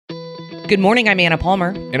Good morning, I'm Anna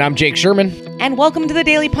Palmer. And I'm Jake Sherman. And welcome to the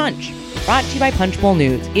Daily Punch, brought to you by Punchbowl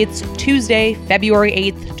News. It's Tuesday, February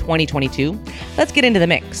 8th, 2022. Let's get into the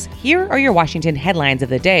mix. Here are your Washington headlines of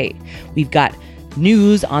the day. We've got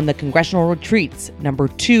news on the congressional retreats. Number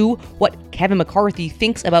 2, what Kevin McCarthy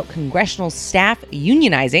thinks about congressional staff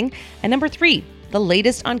unionizing. And number 3, the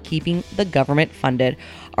latest on keeping the government funded.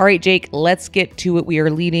 All right, Jake, let's get to it. We are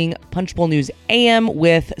leading Punchbowl News AM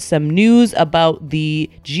with some news about the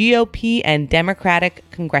GOP and Democratic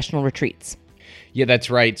congressional retreats. Yeah, that's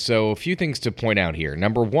right. So a few things to point out here.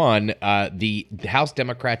 Number one, the House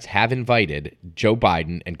Democrats have invited Joe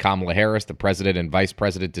Biden and Kamala Harris, the president and vice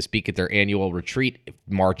president, to speak at their annual retreat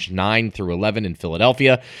March 9 through 11 in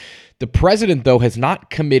Philadelphia. The president, though, has not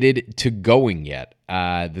committed to going yet.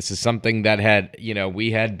 This is something that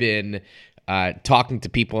we had been talking to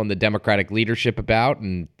people in the Democratic leadership about,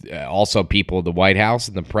 and also people at the White House,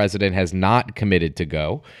 and the president has not committed to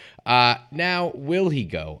go. Now, will he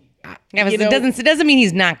go? Yeah, it doesn't mean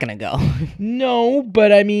he's not going to go. No,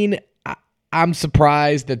 but I mean, I'm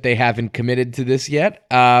surprised that they haven't committed to this yet.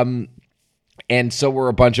 And so were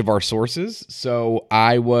a bunch of our sources. So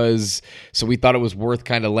we thought it was worth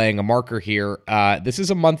kind of laying a marker here. This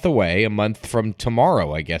is a month away, a month from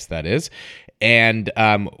tomorrow, I guess that is. And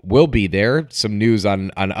we'll be there. Some news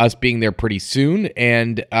on us being there pretty soon.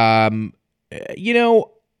 And,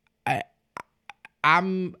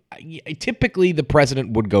 typically the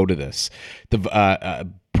president would go to this. The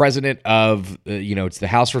president of, it's the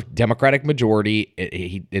House Democratic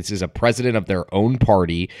majority. This is a president of their own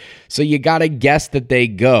party. So you got to guess that they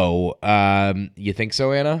go. You think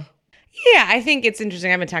so, Anna? Yeah, I think it's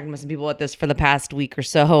interesting. I've been talking to some people about this for the past week or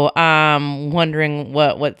so, wondering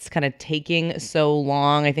what's kind of taking so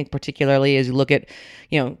long. I think particularly as you look at,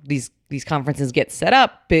 these conferences get set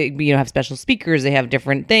up, have special speakers, they have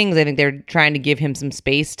different things. I think they're trying to give him some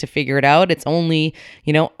space to figure it out. It's only,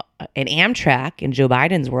 an Amtrak in Joe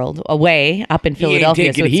Biden's world away up in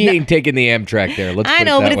Philadelphia. He ain't taking the Amtrak there. I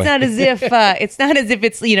know, but it's not as if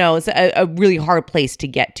it's it's a really hard place to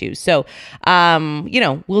get to. So,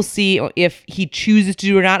 we'll see if he chooses to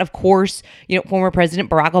do it or not. Of course, former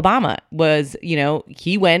President Barack Obama was,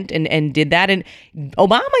 he went and did that, and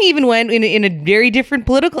Obama even went in a very different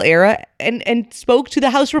political era and spoke to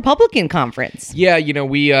the House Republican conference. Yeah,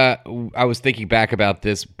 I was thinking back about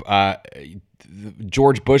this.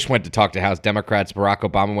 George Bush went to talk to House Democrats. Barack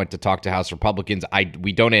Obama went to talk to House Republicans.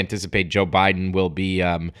 We don't anticipate Joe Biden will be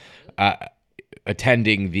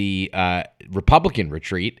attending the Republican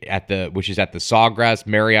retreat which is at the Sawgrass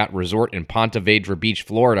Marriott Resort in Ponte Vedra Beach,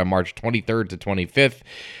 Florida, March 23rd to 25th.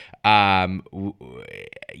 I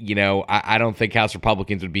don't think House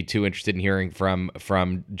Republicans would be too interested in hearing from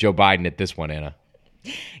Joe Biden at this one, Anna.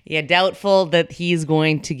 Yeah, doubtful that he's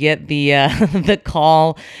going to get the the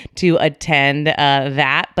call to attend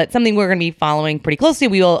that, but something we're going to be following pretty closely.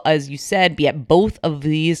 We will, as you said, be at both of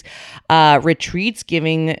these retreats,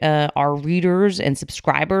 giving our readers and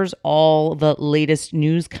subscribers all the latest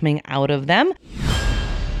news coming out of them.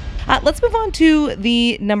 Let's move on to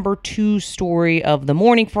the number 2 story of the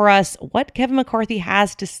morning for us. What Kevin McCarthy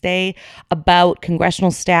has to say about congressional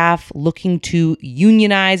staff looking to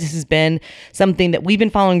unionize. This has been something that we've been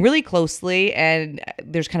following really closely, and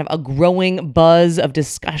there's kind of a growing buzz of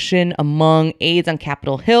discussion among aides on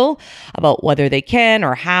Capitol Hill about whether they can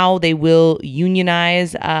or how they will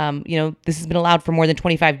unionize. This has been allowed for more than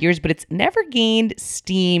 25 years, but it's never gained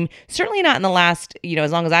steam. Certainly not in the last,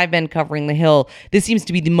 as long as I've been covering the Hill. This seems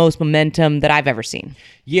to be the most momentum that I've ever seen.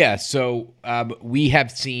 Yeah, so we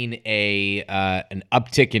have seen an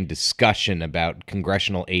uptick in discussion about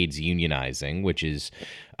congressional aides unionizing, which is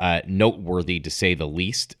noteworthy to say the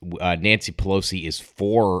least. Nancy Pelosi is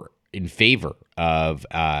in favor of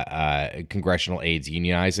congressional aides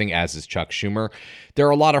unionizing, as is Chuck Schumer. There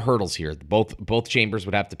are a lot of hurdles here. Both chambers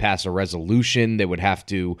would have to pass a resolution. It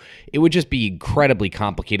would just be incredibly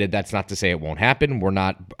complicated. That's not to say it won't happen. We're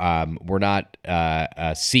not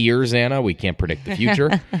seers, Anna. We can't predict the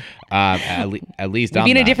future. At least we'd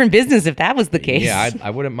be in a different business if that was the case. Yeah, I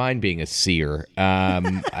wouldn't mind being a seer.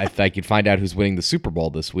 If I could find out who's winning the Super Bowl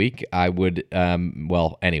this week, I would.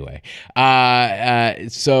 Anyway.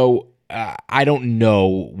 I don't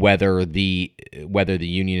know whether the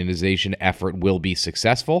unionization effort will be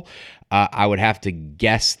successful. I would have to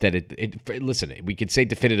guess that listen, we could say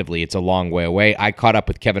definitively it's a long way away. I caught up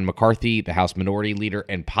with Kevin McCarthy, the House Minority Leader,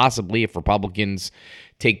 and possibly, if Republicans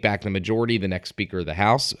take back the majority, the next Speaker of the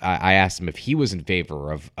House. I asked him if he was in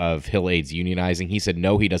favor of Hill aides unionizing. He said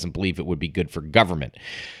no, he doesn't believe it would be good for government.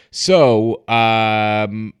 So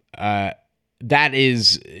that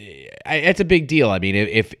is, it's a big deal. I mean,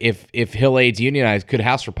 if Hill Aids unionized, could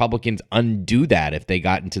House Republicans undo that if they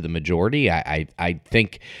got into the majority? I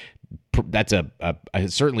think that's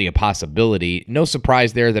certainly a possibility. No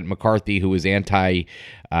surprise there that McCarthy, who is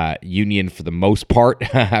anti-union for the most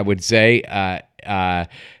part, I would say,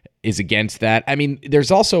 is against that. I mean,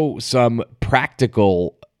 there's also some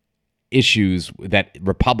practical issues that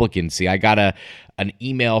Republicans see. I got an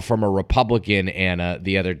email from a Republican, Anna,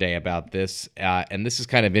 the other day about this, and this is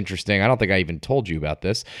kind of interesting. I don't think I even told you about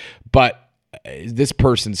this, but this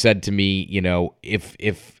person said to me, you know, if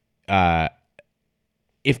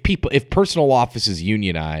personal offices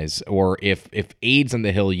unionize, or if aides on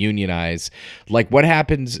the Hill unionize, like what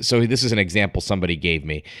happens? So this is an example somebody gave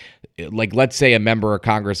me. Like, let's say a member of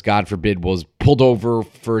Congress, God forbid, was pulled over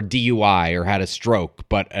for a DUI or had a stroke,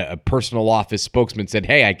 but a personal office spokesman said,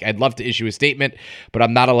 hey, I'd love to issue a statement, but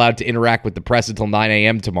I'm not allowed to interact with the press until 9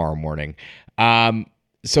 a.m. tomorrow morning.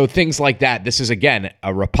 So things like that. This is, again,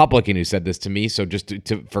 a Republican who said this to me. So just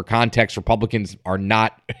for context, Republicans are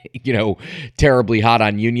not, terribly hot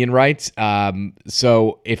on union rights.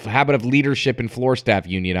 So if habit of leadership and floor staff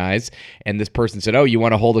unionize, and this person said, oh, you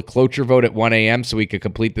want to hold a cloture vote at 1 a.m. so we could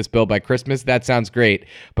complete this bill by Christmas? That sounds great,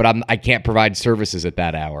 but I can't provide services at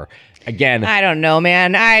that hour. Again, I don't know,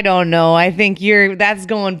 man. I don't know. I think that's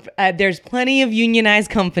going. There's plenty of unionized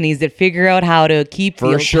companies that figure out how to keep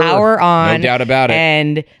the power on, no doubt about it,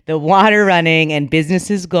 and the water running and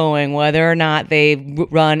businesses going, whether or not they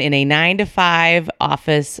run in a 9-to-5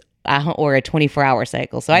 office or a 24-hour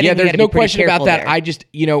cycle. So I think there's no question about that. There. I just,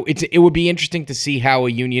 it would be interesting to see how a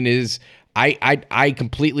union is. I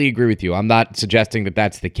completely agree with you. I'm not suggesting that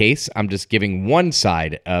that's the case. I'm just giving one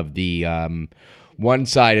side of the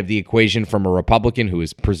equation from a Republican who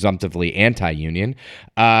is presumptively anti-union.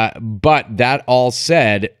 But that all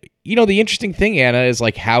said, the interesting thing, Anna, is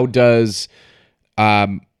like, how does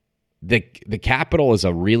the Capitol is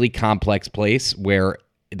a really complex place where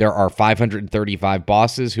there are 535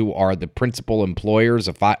 bosses who are the principal employers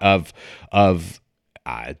of I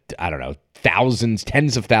don't know, thousands,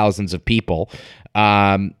 tens of thousands of people.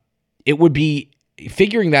 It would be,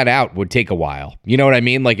 figuring that out would take a while. You know what I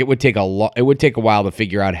mean? Like, it would take a while to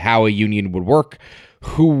figure out how a union would work.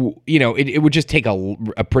 It would just take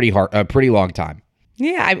a pretty long time.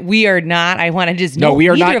 Yeah, we are not. I want to just no, we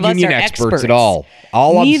are not union experts at all.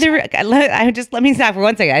 Let me stop for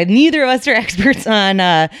one second. Neither of us are experts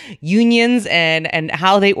on unions and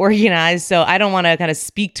how they organize. So I don't want to kind of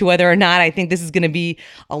speak to whether or not I think this is going to be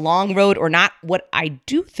a long road or not. What I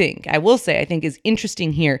do think, I will say, I think is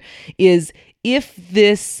interesting here is if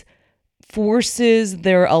this forces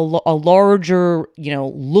there a larger,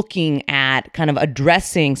 looking at kind of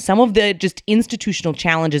addressing some of the just institutional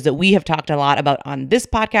challenges that we have talked a lot about on this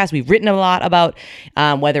podcast. We've written a lot about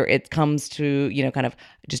whether it comes to, kind of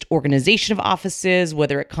just organization of offices,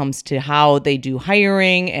 whether it comes to how they do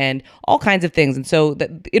hiring and all kinds of things. And so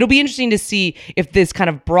it'll be interesting to see if this kind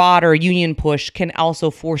of broader union push can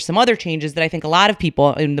also force some other changes that I think a lot of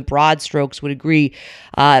people in the broad strokes would agree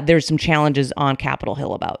there's some challenges on Capitol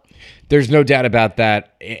Hill about. There's no doubt about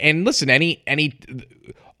that. And listen,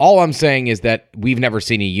 all I'm saying is that we've never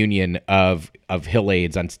seen a union of Hill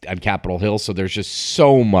Aids on Capitol Hill, so there's just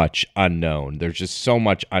so much unknown. There's just so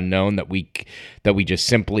much unknown that we just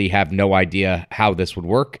simply have no idea how this would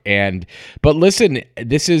work. But listen,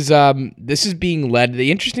 this is being led.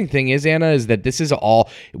 The interesting thing is, Anna, is that this is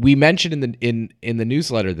all we mentioned in the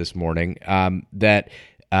newsletter this morning, that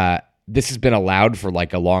this has been allowed for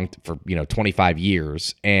 25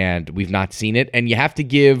 years, and we've not seen it. And you have to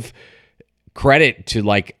give credit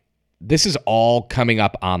to this is all coming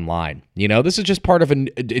up online. This is just part of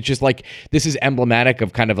it's just this is emblematic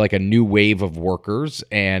of kind of like a new wave of workers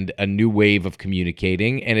and a new wave of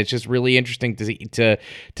communicating. And it's just really interesting to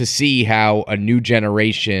see how a new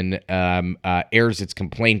generation airs its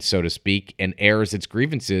complaints, so to speak, and airs its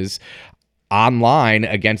grievances online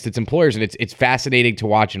against its employers. And it's fascinating to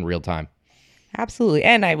watch in real time. Absolutely.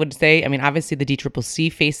 And I would say, obviously the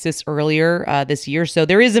DCCC faced this earlier this year. So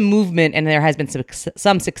there is a movement, and there has been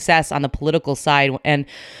some success on the political side and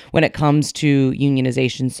when it comes to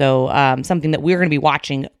unionization. So something that we're going to be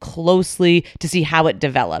watching closely to see how it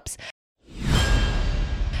develops.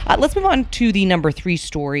 Let's move on to the number 3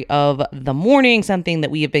 story of the morning, something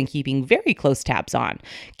that we have been keeping very close tabs on,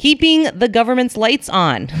 keeping the government's lights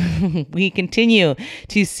on. We continue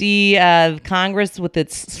to see Congress with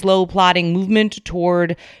its slow plodding movement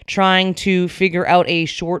toward trying to figure out a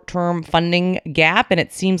short-term funding gap, and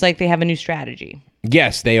it seems like they have a new strategy.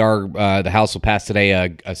 Yes, they are. The House will pass today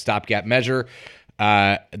a stopgap measure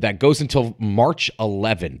that goes until March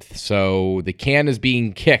 11th. So the can is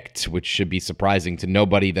being kicked, which should be surprising to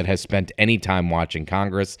nobody that has spent any time watching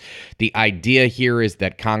Congress. The idea here is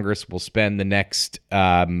that Congress will spend the next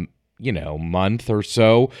month or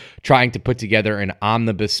so trying to put together an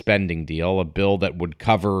omnibus spending deal, a bill that would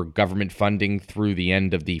cover government funding through the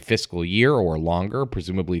end of the fiscal year or longer,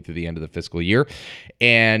 presumably through the end of the fiscal year,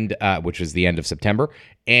 and which is the end of September,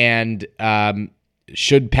 and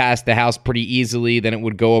should pass the House pretty easily. Then it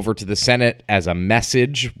would go over to the Senate as a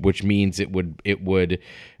message, which means it would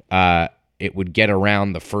get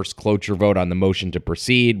around the first cloture vote on the motion to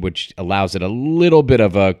proceed, which allows it a little bit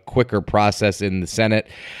of a quicker process in the Senate.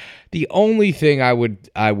 The only thing I would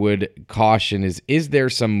caution is there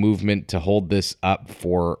some movement to hold this up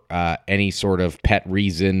for any sort of pet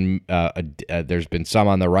reason? There's been some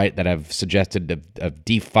on the right that have suggested of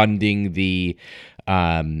defunding the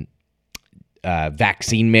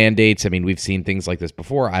vaccine mandates. I mean, we've seen things like this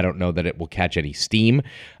before. I don't know that it will catch any steam,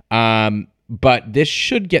 but this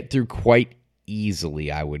should get through quite easily,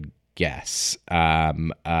 I would guess.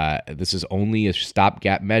 This is only a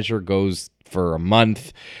stopgap measure, goes for a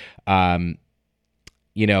month.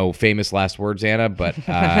 Famous last words, Anna, but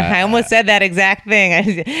I almost said that exact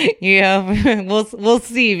thing. We'll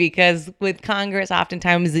see, because with Congress,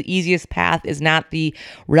 oftentimes the easiest path is not the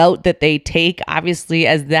route that they take. Obviously,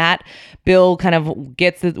 as that bill kind of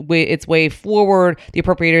gets its way forward, the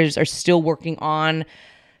appropriators are still working on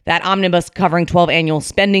that omnibus covering 12 annual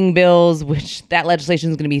spending bills, which that legislation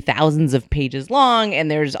is going to be thousands of pages long. And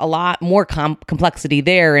there's a lot more complexity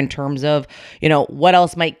there in terms of, what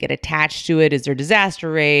else might get attached to it. Is there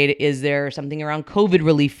disaster aid? Is there something around COVID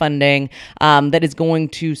relief funding that is going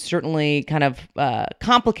to certainly kind of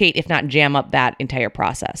complicate, if not jam up, that entire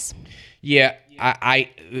process? Yeah.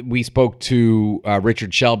 We spoke to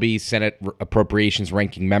Richard Shelby, Senate Appropriations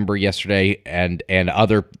Ranking Member, yesterday, and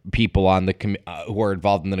other people on the who are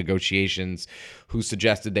involved in the negotiations, who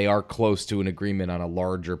suggested they are close to an agreement on a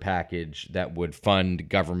larger package that would fund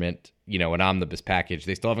government, an omnibus package.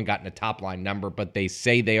 They still haven't gotten a top line number, but they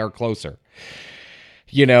say they are closer.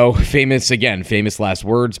 Famous last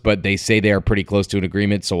words, but they say they are pretty close to an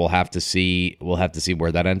agreement. So we'll have to see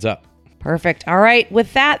where that ends up. Perfect. All right.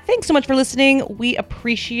 With that, thanks so much for listening. We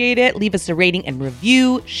appreciate it. Leave us a rating and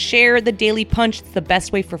review. Share the Daily Punch. It's the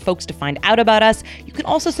best way for folks to find out about us. You can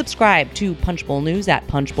also subscribe to Punchbowl News at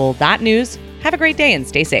punchbowl.news. Have a great day and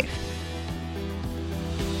stay safe.